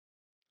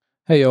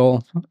Hey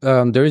all,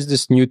 there is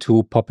this new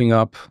tool popping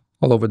up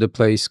all over the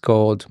place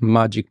called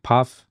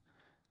MagicPath.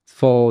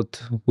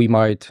 Thought we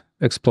might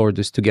explore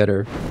this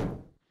together.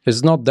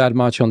 There's not that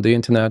much on the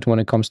internet when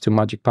it comes to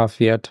MagicPath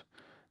yet.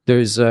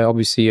 There's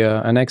obviously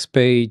an X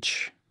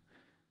page.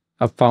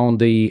 I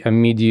found a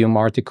Medium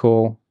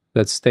article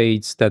that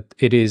states that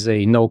it is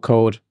a no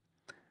code,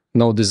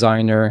 no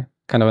designer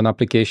kind of an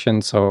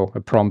application, so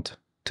a prompt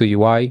to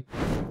UI.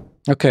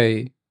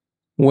 Okay,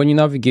 when you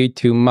navigate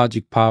to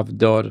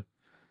magicpath.ai,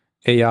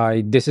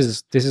 this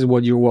is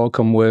what you're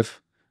welcome with.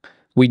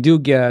 We do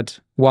get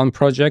one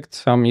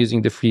project. I'm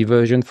using the free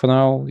version for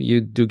now.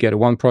 You do get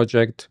one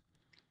project.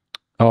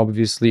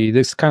 Obviously,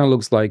 this kind of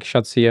looks like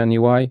Shadcn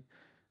UI,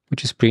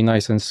 which is pretty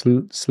nice and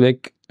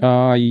slick.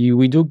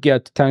 We do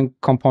get 10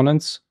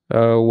 components,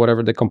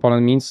 whatever the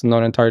component means,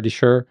 not entirely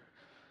sure.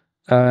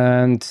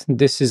 And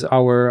this is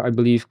our, I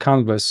believe,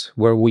 canvas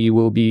where we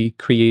will be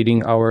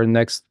creating our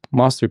next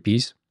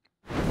masterpiece.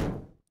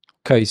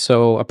 Okay,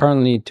 so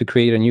apparently to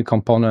create a new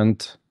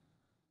component,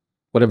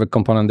 whatever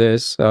component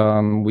is,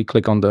 we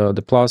click on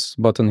the plus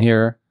button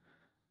here,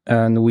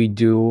 and we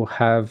do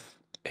have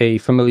a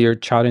familiar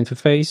chat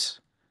interface.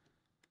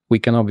 We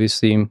can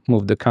obviously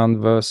move the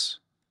canvas.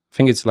 I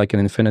think it's like an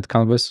infinite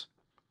canvas.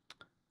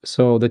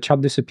 So the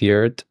chat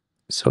disappeared.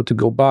 So to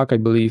go back, I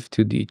believe,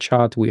 to the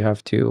chat, we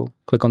have to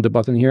click on the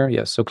button here.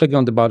 Yes, so clicking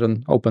on the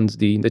button opens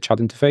the chat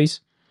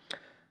interface.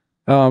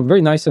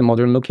 Very nice and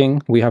modern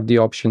looking. We have the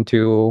option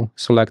to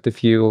select a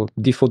few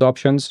default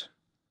options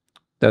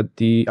that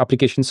the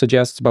application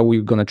suggests, but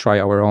we're going to try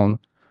our own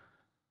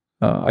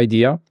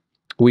idea.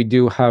 We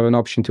do have an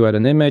option to add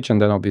an image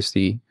and then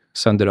obviously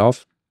send it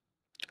off.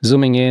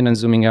 Zooming in and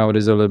zooming out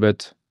is a little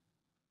bit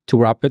too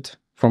rapid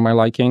for my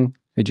liking.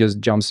 It just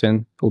jumps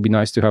in. It would be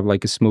nice to have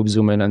like a smooth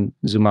zoom in and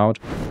zoom out.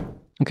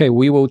 Okay,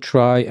 we will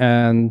try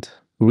and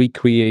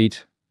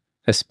recreate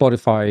a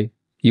Spotify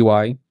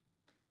UI.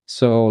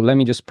 So let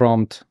me just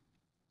prompt.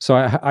 So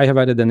I have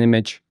added an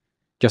image,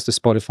 just a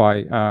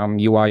Spotify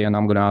UI, and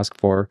I'm going to ask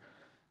for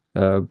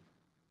to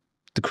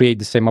create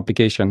the same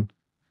application.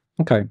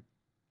 Okay.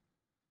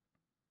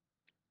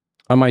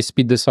 I might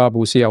speed this up.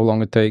 We'll see how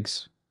long it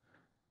takes.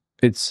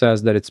 It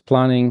says that it's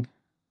planning.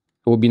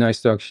 It would be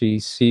nice to actually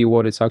see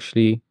what it's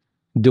actually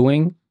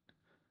doing.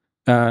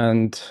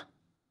 And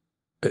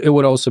it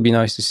would also be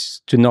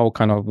nice to know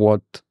kind of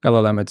what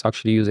LLM it's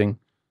actually using.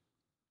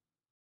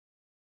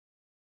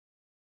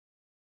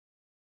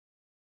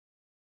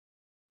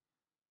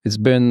 It's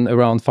been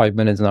around 5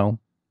 minutes now.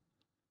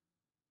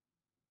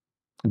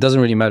 It doesn't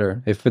really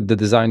matter. If the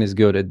design is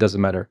good, it doesn't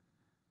matter.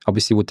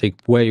 Obviously, it would take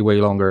way, way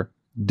longer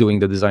doing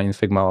the design in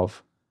Figma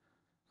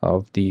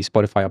of the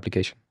Spotify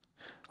application.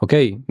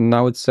 Okay,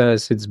 now it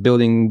says it's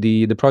building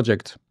the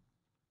project.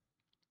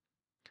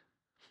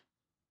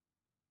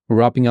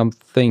 Wrapping up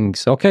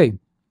things. Okay.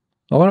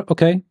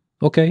 Okay.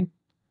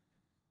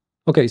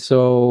 Okay,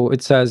 so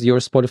it says your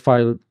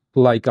Spotify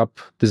like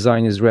up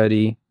design is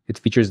ready. It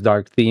features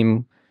dark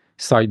theme,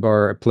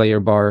 sidebar, a player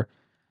bar.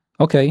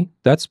 Okay,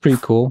 that's pretty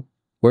cool.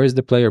 Where is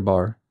the player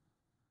bar?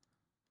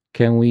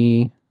 Can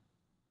we?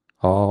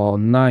 Oh,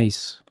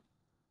 nice.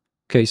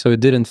 Okay, so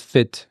it didn't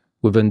fit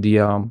within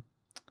the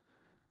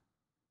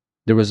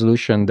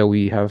resolution that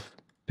we have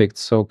picked.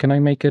 So can I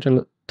make it a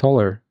little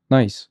taller?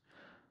 Nice.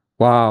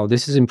 Wow,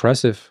 this is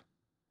impressive.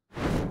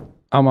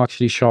 I'm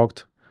actually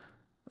shocked.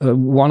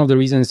 One of the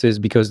reasons is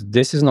because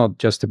this is not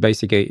just a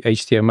basic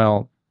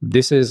HTML.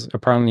 This is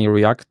apparently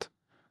React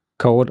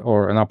code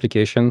or an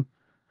application.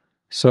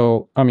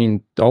 So, I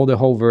mean, all the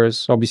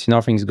hovers, obviously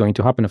nothing is going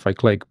to happen if I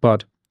click,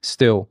 but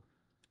still,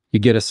 you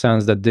get a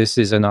sense that this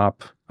is an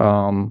app.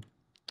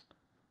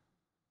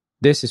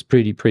 This is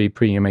pretty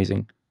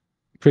amazing.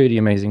 Pretty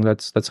amazing.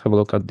 Let's have a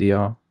look at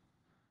the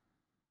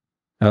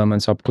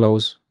elements up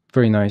close.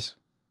 Very nice.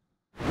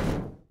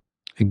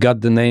 It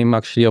got the name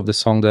actually of the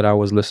song that I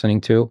was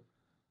listening to.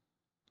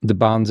 The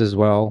bands as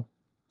well.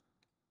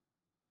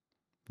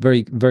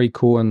 Very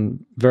cool,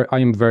 and I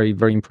am very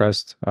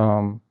impressed.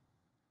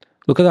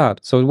 Look at that.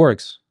 So it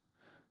works.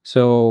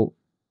 So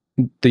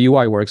the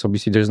UI works.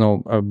 Obviously, there's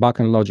no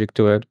backend logic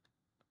to it,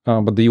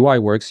 but the UI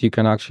works. You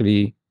can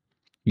actually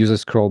use a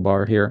scroll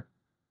bar here.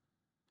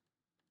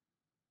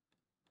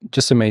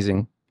 Just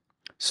amazing.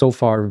 So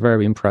far,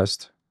 very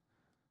impressed.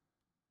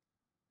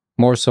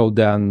 More so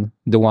than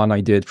the one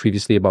I did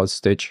previously about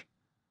Stitch,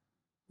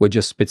 which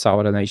just spits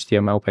out an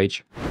HTML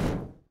page.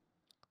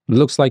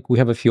 Looks like we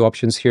have a few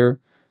options here,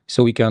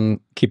 so we can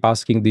keep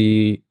asking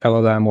the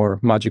LLM or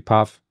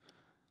MagicPath.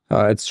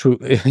 It's true.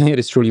 It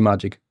is truly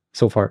magic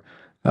so far.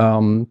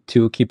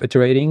 To keep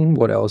iterating,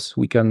 what else?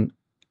 We can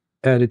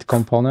edit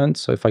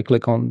components. So if I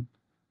click on,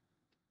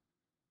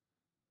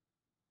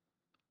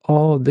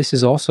 oh, this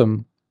is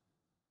awesome.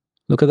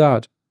 Look at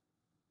that.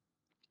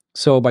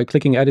 So by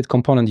clicking edit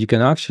component, you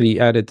can actually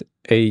edit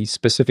a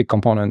specific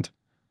component.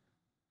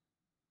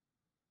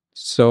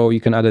 So you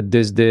can edit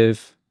this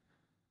div,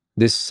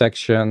 this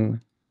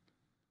section.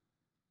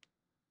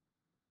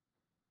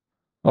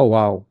 Oh,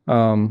 wow.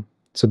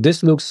 So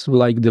this looks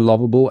like the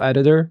lovable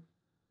editor.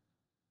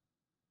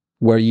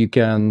 where you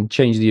can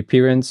change the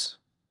appearance,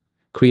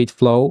 create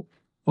flow.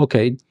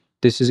 Okay,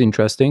 this is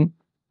interesting.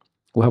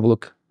 We'll have a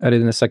look at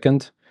it in a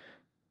second.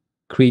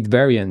 Create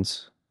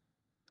variants,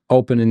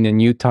 open in a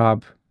new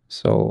tab.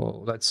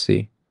 So let's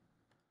see.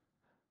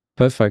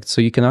 Perfect.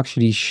 So you can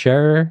actually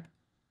share,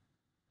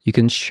 you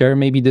can share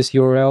maybe this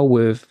URL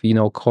with,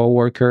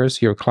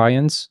 coworkers, your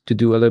clients, to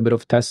do a little bit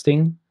of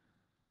testing,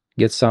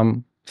 get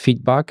some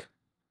feedback.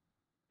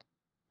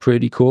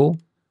 Pretty cool.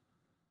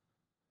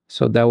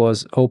 So that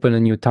was open a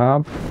new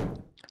tab.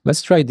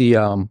 Let's try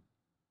the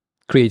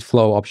create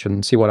flow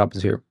option, see what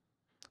happens here.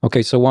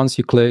 Okay, so once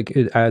you click,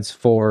 it adds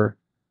 4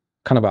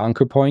 kind of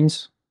anchor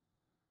points,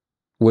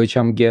 which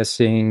I'm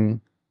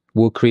guessing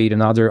will create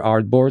another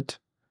artboard.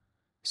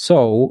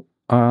 So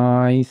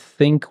I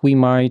think we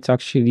might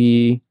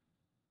actually,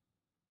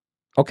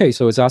 okay,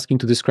 so it's asking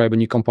to describe a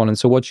new component.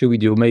 So what should we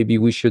do? Maybe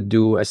we should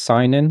do a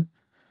sign in,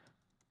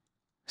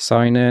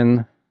 sign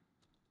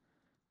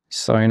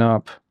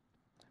up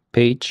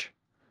page.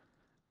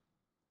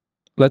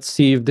 Let's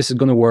see if this is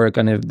going to work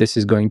and if this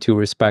is going to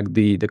respect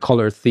the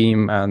color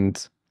theme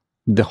and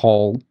the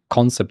whole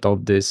concept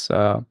of this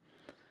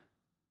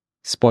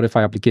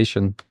Spotify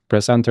application.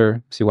 Press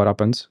enter, see what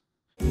happens.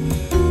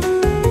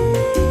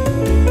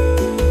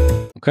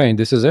 Okay,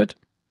 this is it.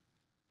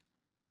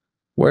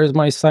 Where's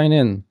my sign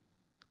in?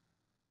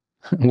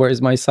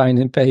 Where's my sign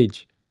in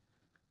page?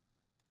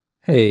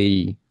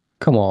 Hey,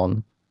 come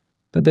on.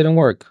 That didn't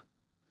work.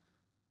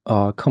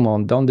 Oh, come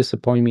on, don't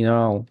disappoint me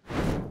now.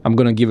 I'm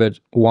gonna give it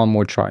one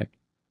more try.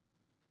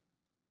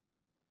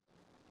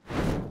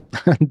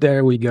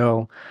 There we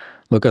go.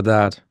 Look at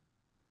that.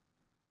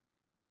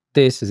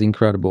 This is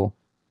incredible.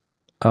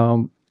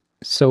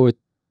 So it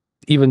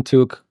even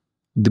took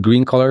the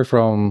green color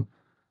from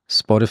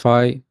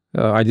Spotify.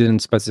 I didn't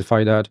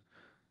specify that.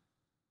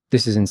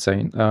 This is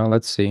insane.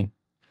 Let's see.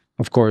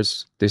 Of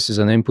course, this is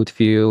an input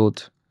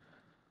field.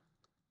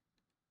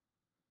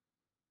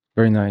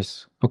 Very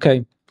nice.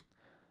 Okay.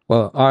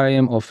 Well, I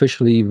am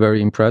officially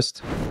very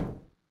impressed.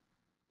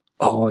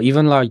 Oh,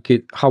 even like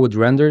how it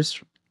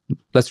renders.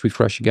 Let's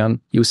refresh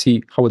again. You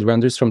see how it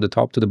renders from the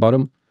top to the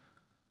bottom.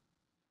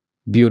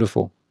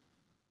 Beautiful.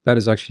 That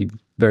is actually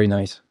very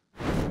nice.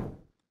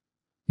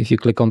 If you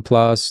click on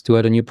plus to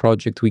add a new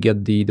project, we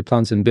get the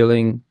plans and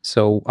billing.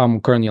 So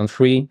I'm currently on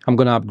free. I'm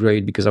going to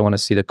upgrade because I want to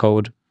see the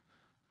code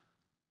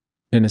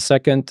in a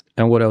second.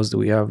 And what else do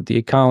we have? The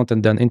account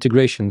and then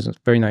integrations.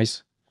 Very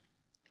nice.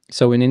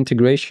 So in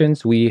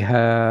integrations, we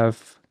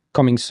have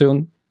coming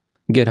soon,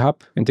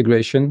 GitHub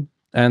integration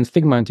and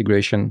Figma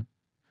integration.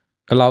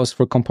 Allows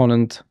for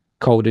component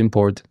code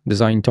import,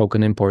 design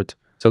token import.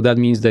 So that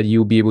means that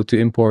you'll be able to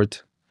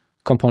import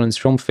components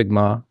from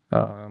Figma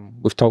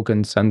with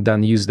tokens and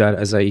then use that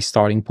as a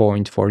starting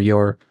point for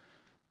your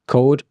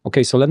code.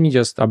 Okay, so let me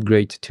just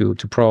upgrade to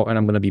Pro and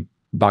I'm going to be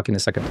back in a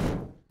second.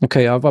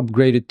 Okay, I've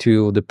upgraded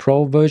to the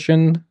Pro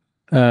version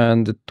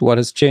and what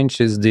has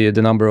changed is the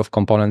number of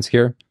components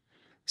here.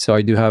 So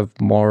I do have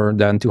more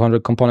than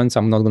 200 components.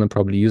 I'm not going to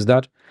probably use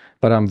that,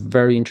 but I'm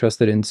very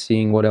interested in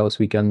seeing what else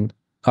we can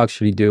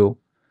actually do.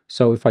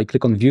 So if I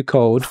click on view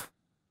code,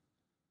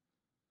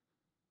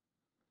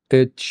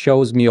 it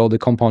shows me all the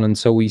components.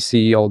 So we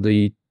see all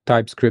the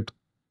TypeScript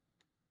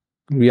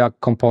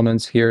React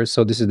components here.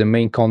 So this is the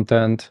main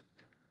content.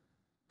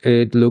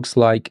 It looks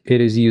like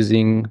it is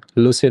using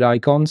Lucid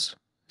icons.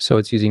 So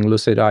it's using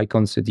Lucid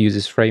icons. It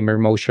uses Framer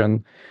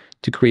motion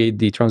to create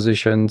the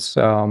transitions.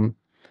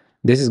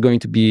 This is going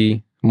to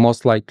be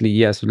most likely,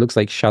 yes, it looks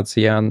like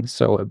Shadcyan.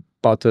 So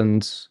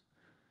buttons,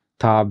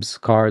 tabs,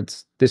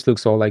 cards. This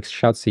looks all like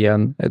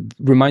Shadcyan. It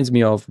reminds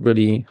me of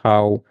really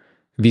how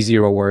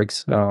V0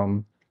 works.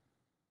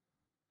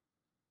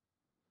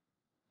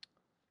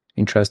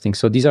 Interesting.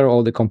 So these are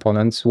all the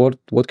components.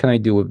 What can I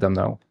do with them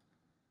now?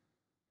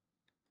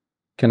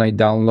 Can I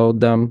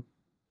download them?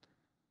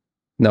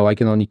 No, I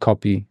can only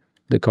copy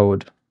the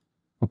code.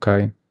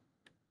 Okay.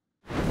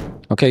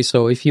 Okay,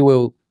 so if you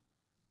will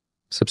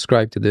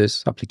subscribe to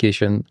this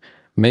application,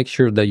 make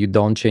sure that you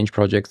don't change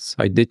projects.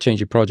 I did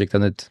change a project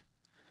and it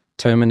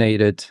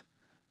terminated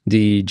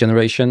the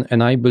generation,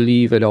 and I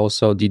believe it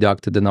also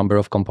deducted the number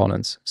of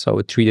components. So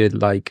it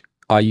treated like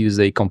I used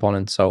a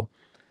component. So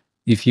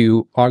if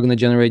you are going to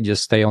generate,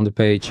 just stay on the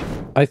page.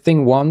 I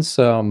think once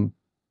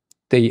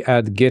they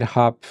add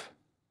GitHub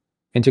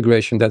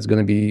integration, that's going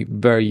to be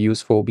very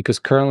useful because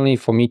currently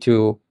for me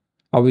to,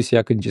 obviously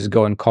I could just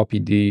go and copy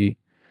the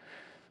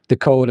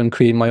code and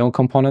create my own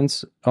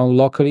components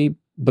locally.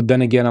 But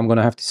then again, I'm going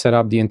to have to set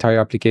up the entire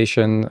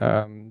application.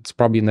 It's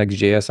probably a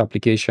Next.js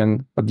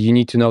application, but you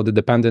need to know the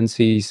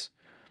dependencies.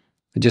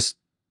 It's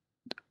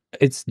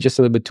just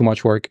a little bit too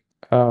much work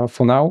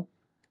for now.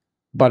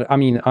 But I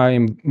mean,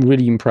 I'm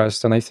really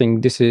impressed, and I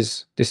think this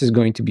is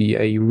going to be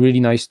a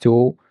really nice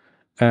tool.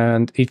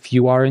 And if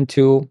you are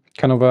into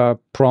kind of a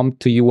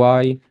prompt to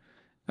UI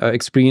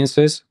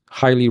experiences,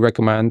 highly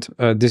recommend.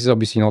 This is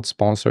obviously not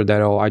sponsored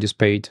at all. I just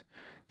paid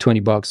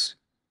 $20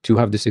 to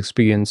have this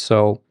experience.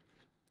 So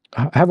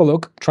have a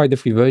look, try the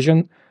free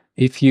version.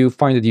 If you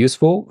find it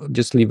useful,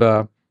 just leave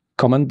a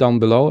comment down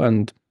below.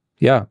 And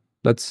yeah,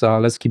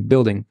 let's keep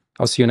building.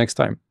 I'll see you next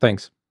time.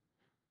 Thanks.